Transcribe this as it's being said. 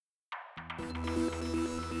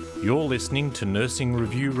You're listening to Nursing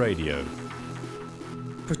Review Radio.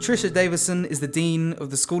 Patricia Davidson is the Dean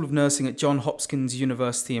of the School of Nursing at Johns Hopkins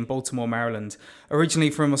University in Baltimore, Maryland. Originally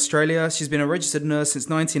from Australia, she's been a registered nurse since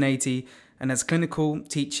 1980 and has clinical,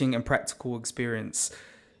 teaching and practical experience.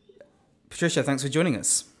 Patricia, thanks for joining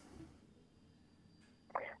us.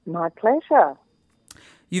 My pleasure.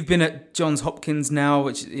 You've been at Johns Hopkins now,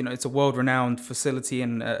 which it's a world-renowned facility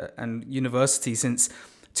and university since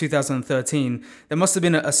 2013. There must have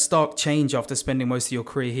been a stark change after spending most of your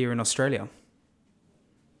career here in Australia.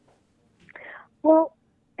 Well,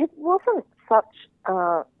 it wasn't such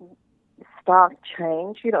a stark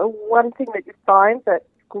change. One thing that you find that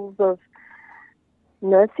schools of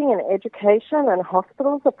nursing and education and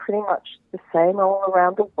hospitals are pretty much the same all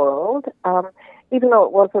around the world. Even though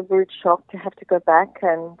it was a rude shock to have to go back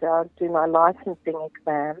and do my licensing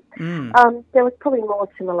exam, there was probably more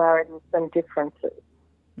similarities than differences.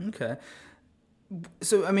 Okay.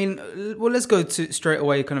 So, let's go to straight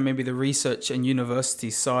away kind of maybe the research and university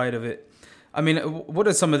side of it. What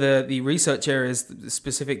are some of the research areas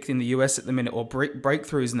specific in the US at the minute, or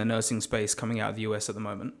breakthroughs in the nursing space coming out of the US at the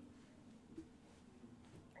moment?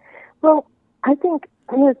 Well, I think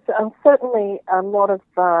there's certainly a lot of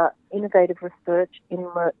innovative research in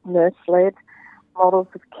nurse-led models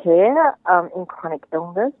of care in chronic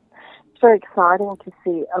illness. It's very exciting to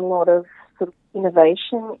see a lot of sort of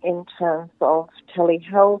innovation in terms of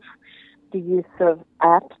telehealth, the use of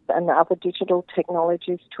apps and other digital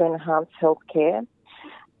technologies to enhance healthcare.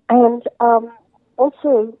 And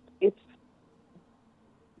also, it's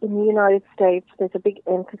in the United States, there's a big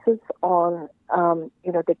emphasis on,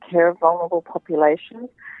 the care of vulnerable populations.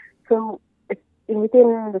 So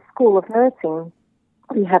within the School of Nursing,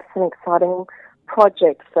 we have some exciting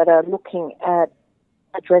projects that are looking at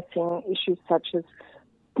addressing issues such as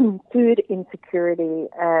food insecurity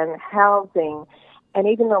and housing. And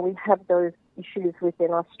even though we have those issues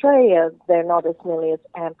within Australia, they're not as nearly as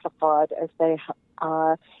amplified as they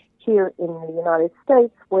are here in the United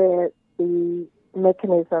States, where the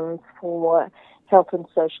mechanisms for health and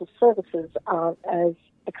social services aren't as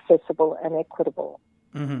accessible and equitable.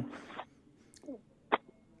 Mm-hmm.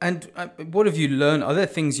 And what have you learned? Are there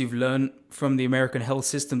things you've learned from the American health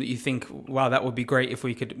system that you think, wow, that would be great if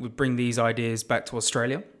we could bring these ideas back to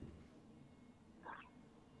Australia?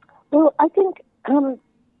 Well, I think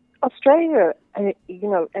Australia, and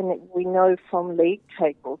we know from league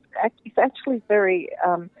tables, is actually very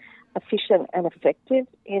efficient and effective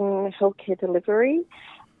in healthcare delivery.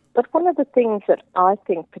 But one of the things that I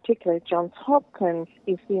think, particularly at Johns Hopkins,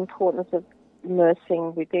 is the importance of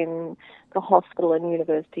nursing within the hospital and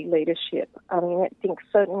university leadership. I think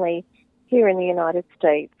certainly here in the United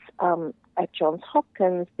States, at Johns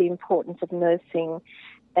Hopkins, the importance of nursing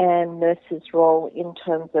and nurses' role in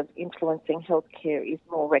terms of influencing healthcare is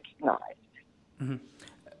more recognised.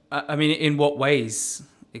 Mm-hmm. In what ways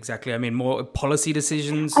exactly? More policy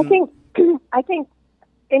decisions? I think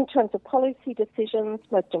in terms of policy decisions,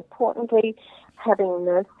 most importantly, having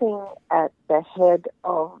nursing at the head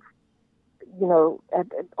of,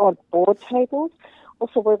 on board tables.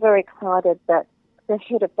 Also, we're very excited that the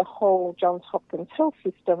head of the whole Johns Hopkins health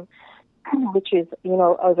system, which is,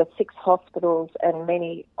 over 6 hospitals and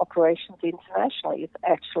many operations internationally, is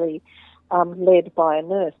actually led by a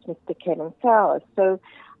nurse, Mr. Kevin Sowers. So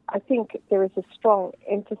I think there is a strong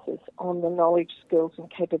emphasis on the knowledge, skills and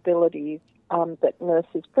capabilities that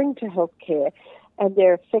nurses bring to healthcare and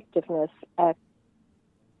their effectiveness at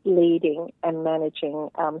leading and managing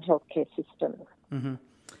healthcare systems. Mm-hmm.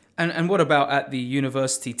 And what about at the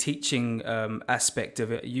university teaching aspect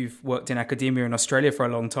of it? You've worked in academia in Australia for a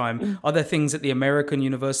long time. Mm-hmm. Are there things that the American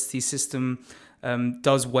university system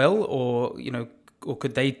does well, or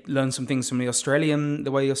could they learn some things from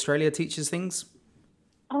the way Australia teaches things?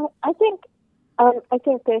 I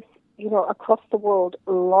think there's across the world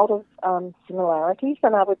a lot of similarities,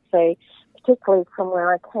 and I would say particularly from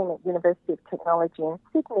where I came at University of Technology in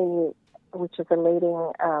Sydney, which is a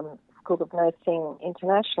leading School of Nursing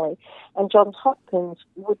internationally, and Johns Hopkins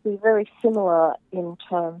would be very similar in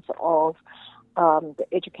terms of the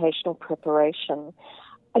educational preparation.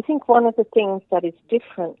 I think one of the things that is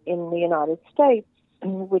different in the United States,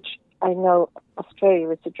 which I know Australia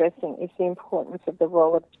is addressing, is the importance of the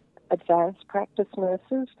role of advanced practice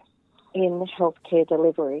nurses in healthcare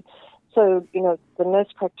delivery. So, the nurse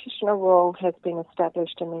practitioner role has been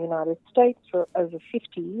established in the United States for over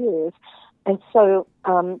 50 years. And so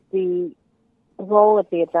the role of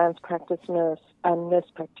the advanced practice nurse and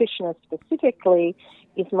nurse practitioner specifically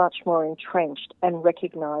is much more entrenched and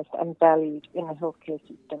recognised and valued in the healthcare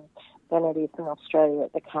system than it is in Australia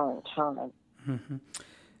at the current time. Mm-hmm.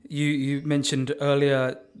 You mentioned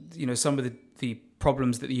earlier, some of the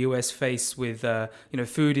problems that the US face with,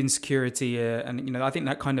 food insecurity, and I think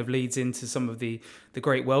that kind of leads into some of the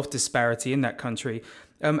great wealth disparity in that country.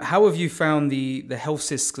 How have you found the health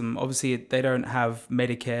system? Obviously, they don't have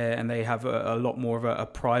Medicare, and they have a lot more of a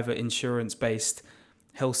private insurance-based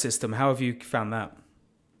health system. How have you found that?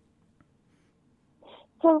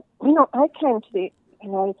 So, I came to the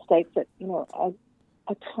United States at,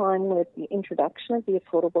 a time with the introduction of the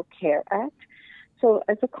Affordable Care Act. So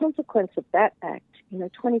as a consequence of that act,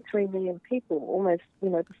 23 million people, almost,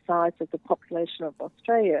 the size of the population of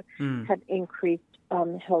Australia, had increased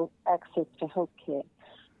health access to healthcare.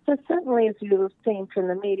 So certainly, as you have seen from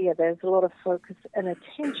the media, there's a lot of focus and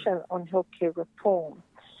attention on healthcare reform.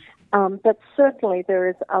 But certainly there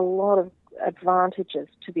is a lot of advantages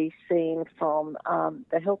to be seen from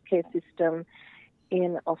the healthcare system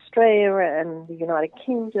in Australia and the United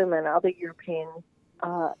Kingdom and other European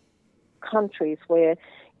countries where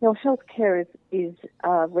healthcare is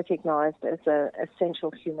recognised as an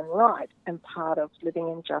essential human right and part of living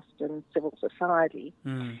in just and civil society.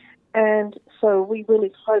 And so we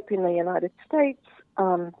really hope in the United States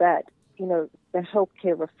that the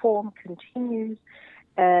healthcare reform continues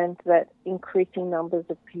and that increasing numbers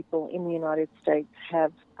of people in the United States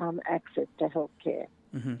have access to healthcare.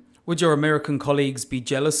 Mm-hmm. Would your American colleagues be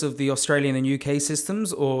jealous of the Australian and UK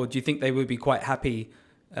systems, or do you think they would be quite happy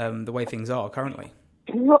the way things are currently?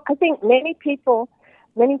 Well, I think many people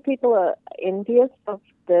are envious of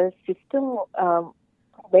the system.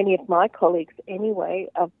 Many of my colleagues, anyway,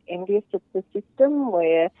 are envious of the system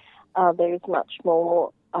where there is much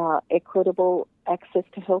more equitable access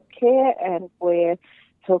to healthcare and where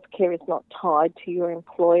healthcare is not tied to your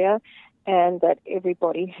employer, and that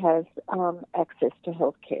everybody has access to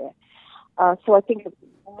healthcare. So I think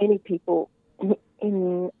many people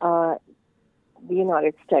in the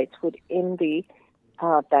United States would envy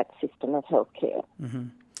that system of healthcare. Mm-hmm.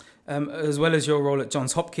 As well as your role at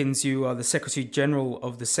Johns Hopkins, you are the Secretary General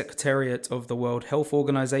of the Secretariat of the World Health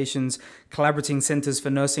Organization's Collaborating Centers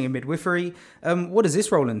for Nursing and Midwifery. What does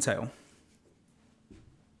this role entail?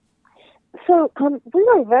 So we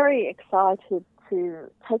were very excited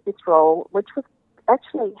to take this role, which was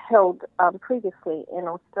actually held previously in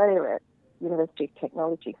Australia at University of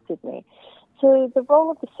Technology, Sydney. So the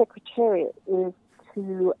role of the Secretariat is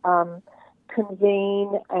to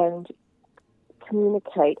convene and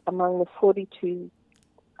communicate among the 42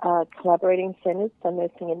 collaborating centres for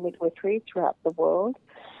nursing and midwifery throughout the world.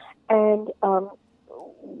 And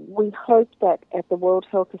we hope that at the World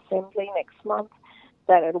Health Assembly next month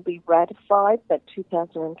that it'll be ratified that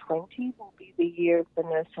 2020 will be the year of the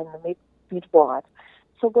nurse and the midwife.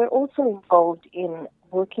 So we're also involved in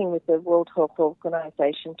working with the World Health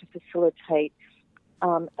Organization to facilitate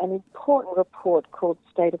an important report called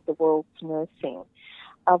State of the World's Nursing.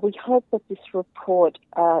 We hope that this report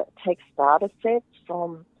takes data sets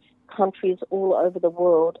from countries all over the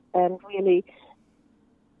world and really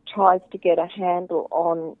tries to get a handle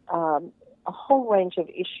on a whole range of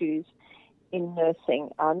issues in nursing,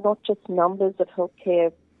 not just numbers of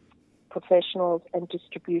healthcare professionals and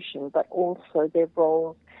distribution, but also their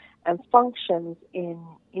roles and functions in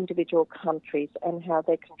individual countries and how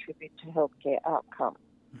they contribute to healthcare outcomes.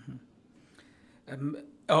 Mm-hmm.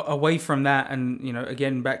 Away from that, and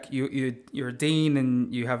again, back you're a dean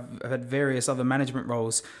and you have had various other management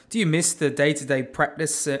roles. Do you miss the day-to-day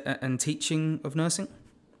practice and teaching of nursing?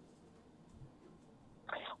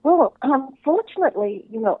 Well, fortunately,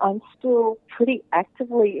 I'm still pretty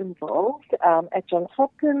actively involved at Johns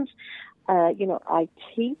Hopkins. I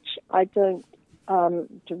teach. I don't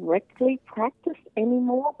directly practice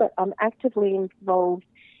anymore, but I'm actively involved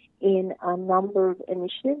in a number of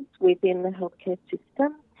initiatives within the healthcare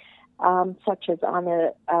system, such as I'm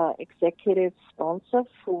an executive sponsor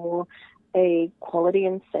for a quality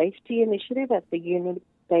and safety initiative at the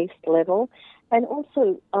unit-based level. And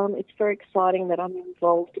also, it's very exciting that I'm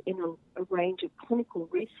involved in a range of clinical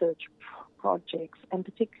research projects, and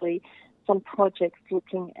particularly some projects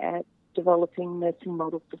looking at developing nursing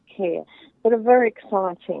models of care that are very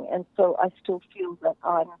exciting. And so I still feel that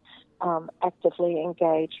I'm actively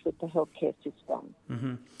engaged with the healthcare system.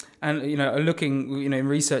 Mm-hmm. And, looking, in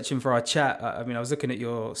researching for our chat, I was looking at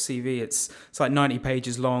your CV. It's like 90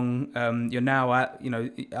 pages long. You're now at,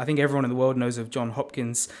 I think everyone in the world knows of Johns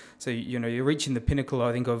Hopkins. So, you're reaching the pinnacle,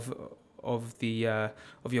 I think, of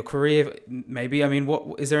your career, maybe.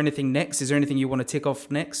 What is there anything next? Is there anything you want to tick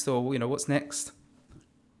off next, or, what's next?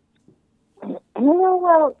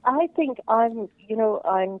 Well, I think I'm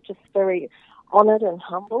just very honoured and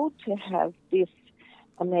humbled to have this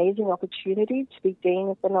amazing opportunity to be dean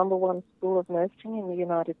of the #1 school of nursing in the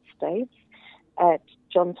United States at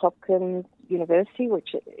Johns Hopkins University,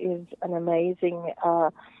 which is an amazing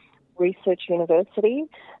research university.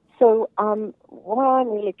 So what I'm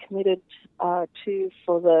really committed to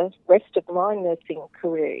for the rest of my nursing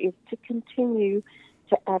career is to continue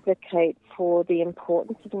to advocate for the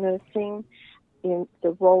importance of nursing, in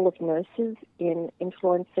the role of nurses in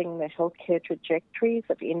influencing the healthcare trajectories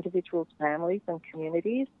of individuals, families and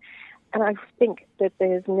communities. And I think that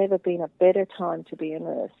there's never been a better time to be a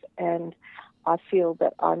nurse, and I feel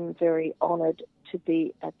that I'm very honoured to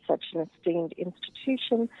be at such an esteemed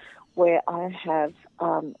institution where I have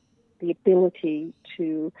the ability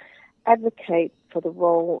to advocate for the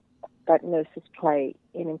role that nurses play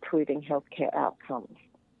in improving healthcare outcomes.